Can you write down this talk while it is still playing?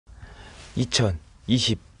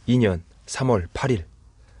2022년 3월 8일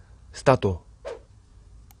스타트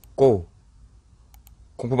고.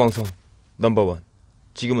 공포방송 넘버원.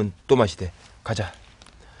 지금은 또 마시되 가자.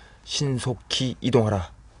 신속히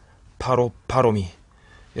이동하라. 바로 바로미.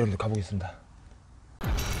 여러분들 가보겠습니다.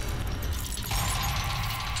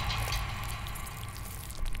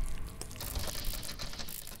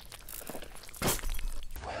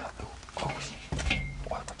 뭐야 이거 가고 있어.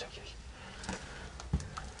 와 깜짝이야.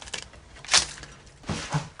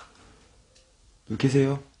 여기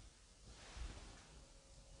계세요?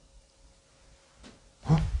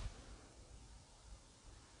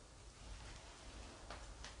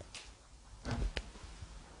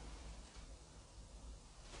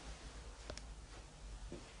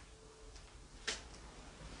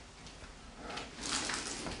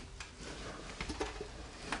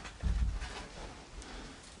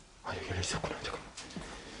 여기 열려 있었구나. 잠깐만.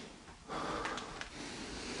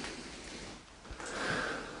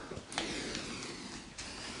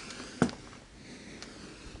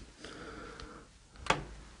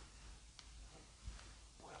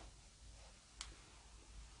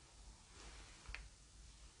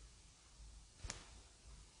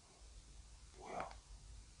 뭐야?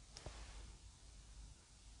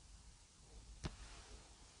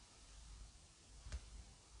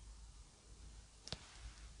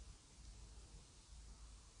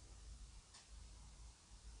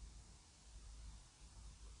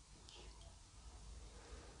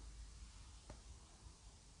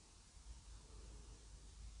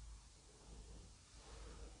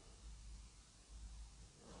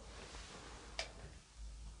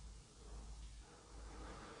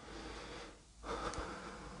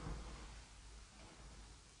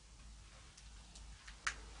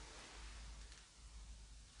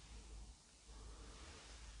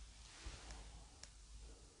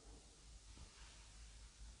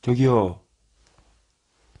 저기요.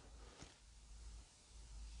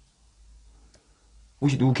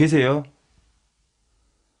 혹시 누구 계세요?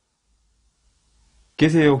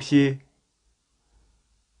 계세요 혹시?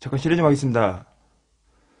 잠깐 실례 좀 하겠습니다.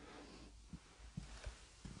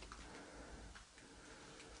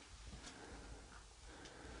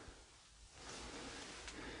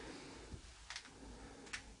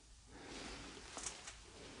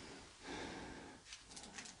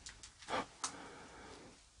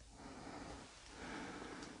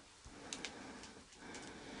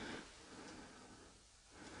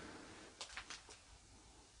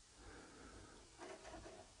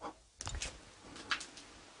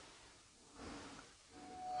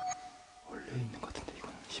 있는 것 같은데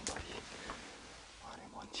이거는 신발이 안에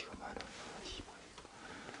먼지가 많아. 이 뭐야 이거.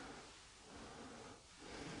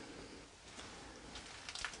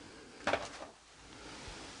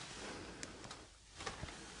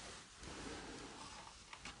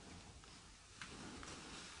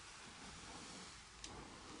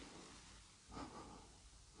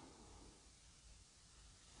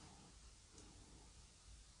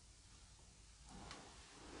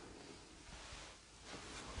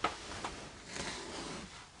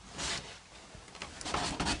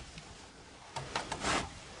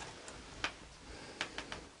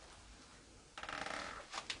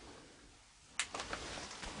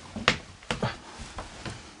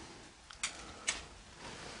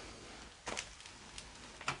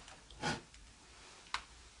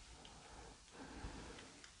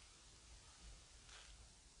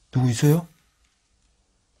 누구 있어요?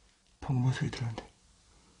 방금 뭔 소리 들었는데.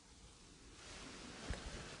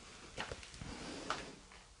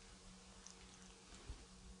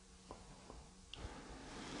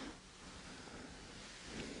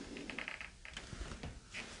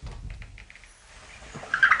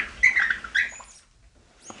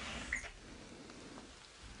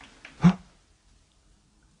 어?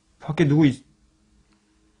 밖에 누구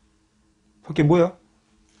밖에 뭐야?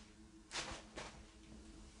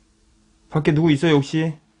 밖에 누구 있어요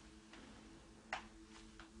혹시?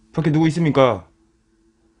 밖에 누구 있습니까?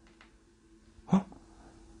 어?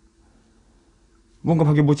 뭔가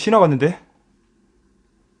밖에 뭐 지나갔는데?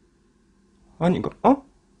 아니 이거 어?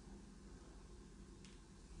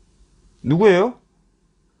 누구예요?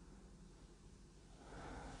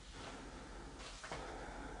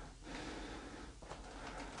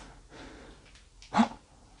 어?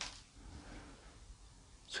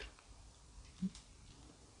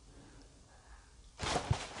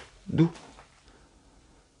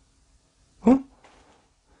 어?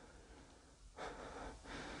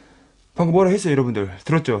 방금 뭐라 했어요 여러분들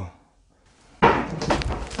들었죠?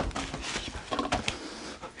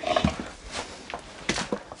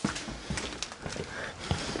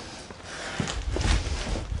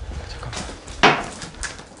 잠깐만.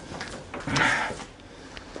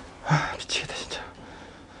 미치겠다 진짜.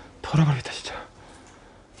 돌아버리겠다 진짜.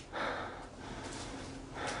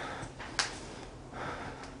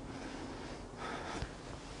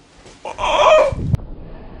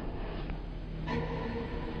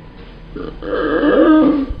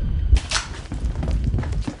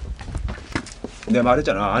 내가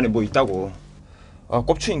말했잖아 안에 뭐 있다고. 아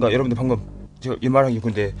꼽추인가? 여러분들 방금 제가 이 말한 게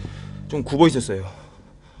근데 좀 굽어 있었어요.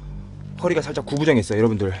 허리가 살짝 구부정했어요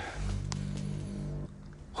여러분들.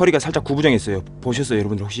 허리가 살짝 구부정했어요. 보셨어요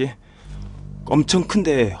여러분들 혹시? 엄청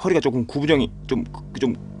큰데 허리가 조금 구부정이 좀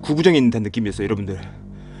구부정이 있는 듯한 느낌이었어요 여러분들.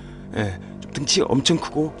 예, 좀 등치가 엄청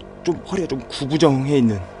크고 좀 허리가 좀 구부정해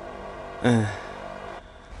있는. 예.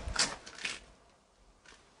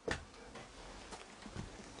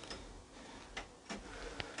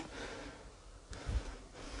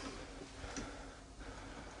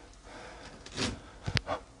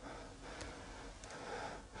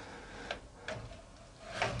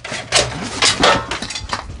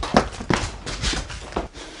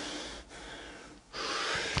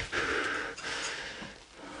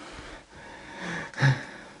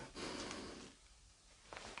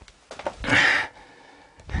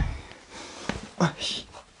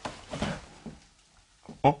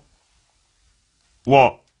 어?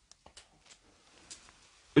 와.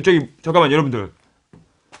 저기 잠깐만 여러분들.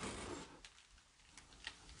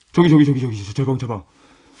 저기 저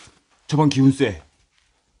방 기운 세.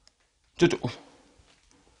 저쪽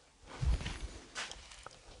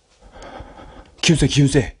기운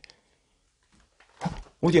세.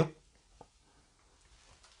 어디야?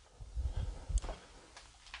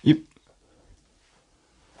 이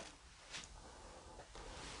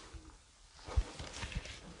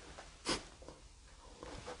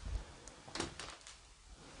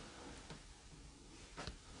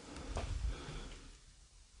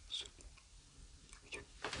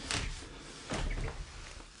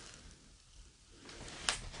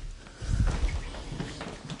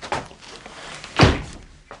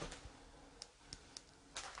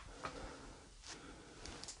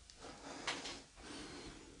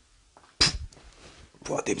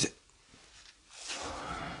부하 냄새.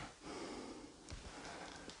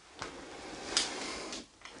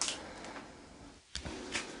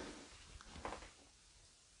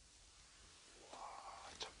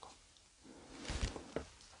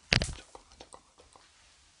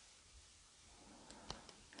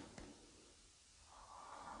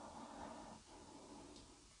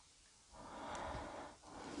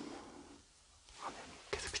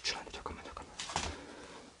 계속 비추라니. 잠깐만.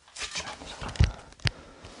 비추라니. 잠깐만.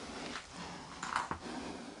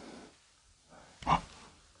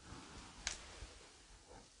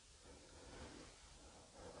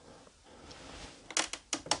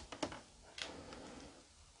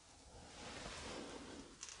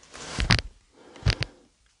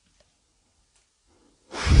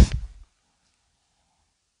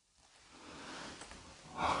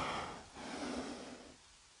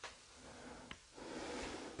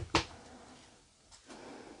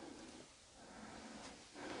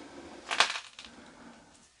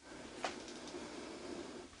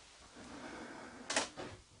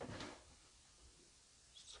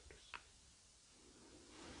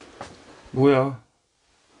 뭐야?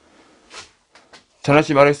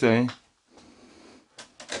 전화씨 말했어.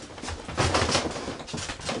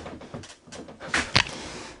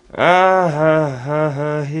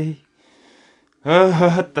 아하하하히.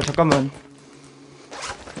 아하하다. 잠깐만.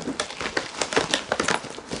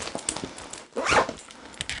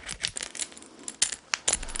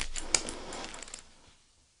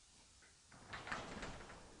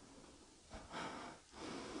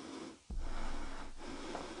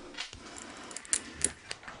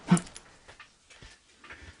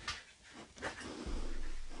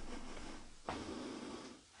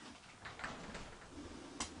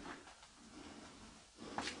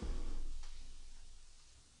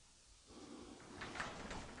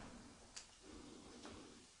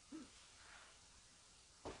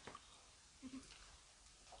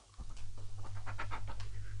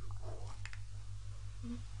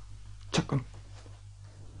 잠깐.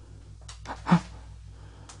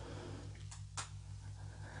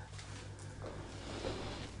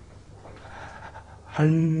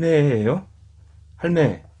 할매예요?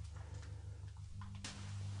 할매.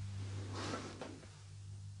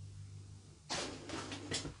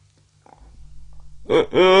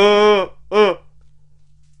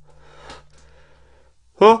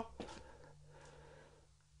 어?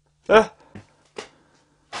 아?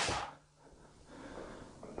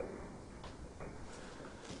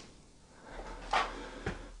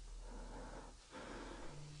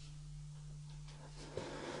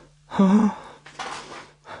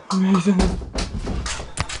 왜 이러나?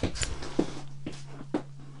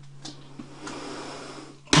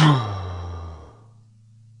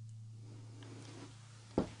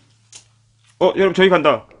 여러분 저희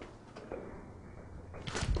간다.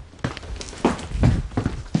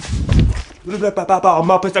 빠빠빠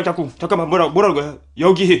엄마 앞에 딱 잡고 잠깐만 뭐라는 거야?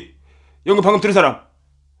 여기 방금 들은 사람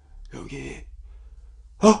여기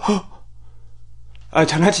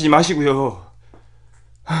장난치지 마시고요.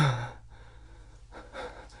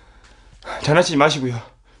 장난치지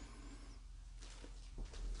마시고요.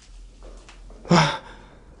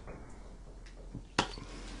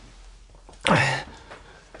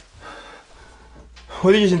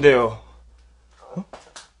 어디 계신데요?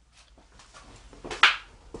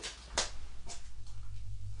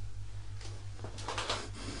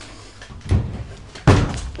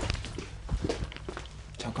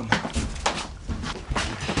 잠깐만.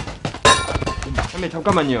 할머니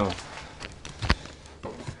잠깐만요.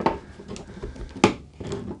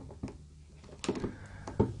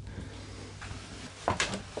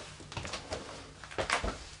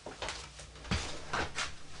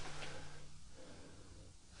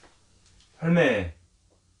 할매.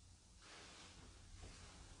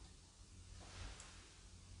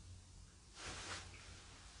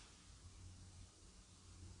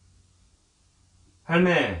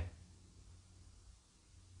 할매.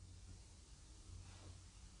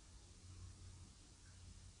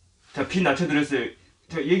 자, 비 낮춰드렸어요.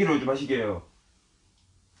 저 얘기를 좀 하시게요.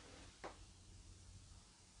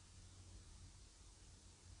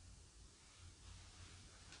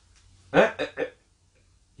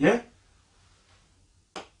 예?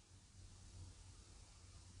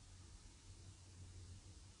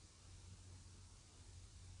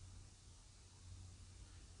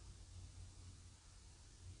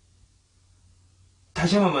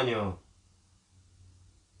 다시 한 번만요.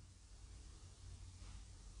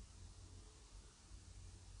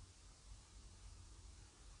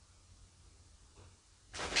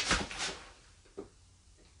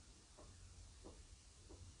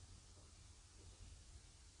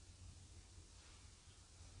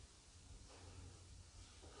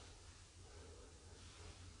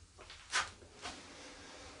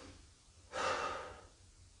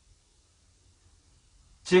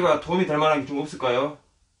 제가 도움이 될 만한 게 좀 없을까요?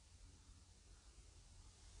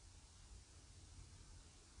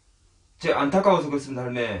 제가 안타까워서 그렇습니다,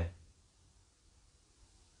 할매.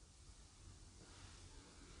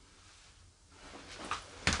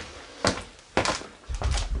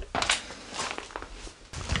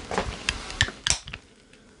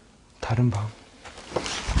 다른 방.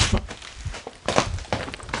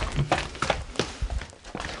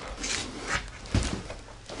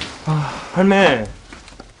 할매.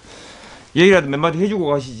 얘기라도 몇 마디 해주고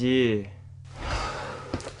가시지.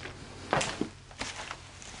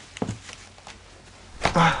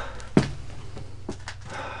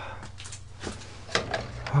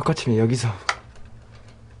 아까쯤에 여기서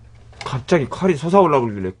갑자기 칼이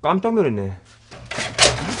솟아올라오길래 깜짝 놀랐네.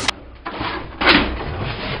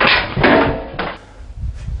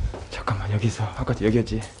 잠깐만, 여기서 아까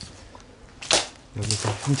여기였지. 여기서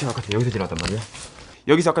형체가 아까 여기서 지나갔단 말이야.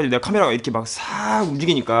 여기서 아까 내가 카메라가 이렇게 막 싹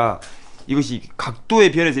움직이니까 이것이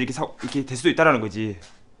각도에 변해서 이렇게 될 수도 있다라는 거지.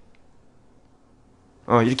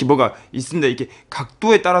 이렇게 뭐가 있습니다. 이렇게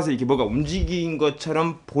각도에 따라서 이렇게 뭐가 움직인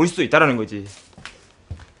것처럼 보일 수도 있다라는 거지.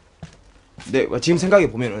 네, 지금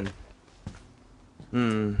생각해 보면은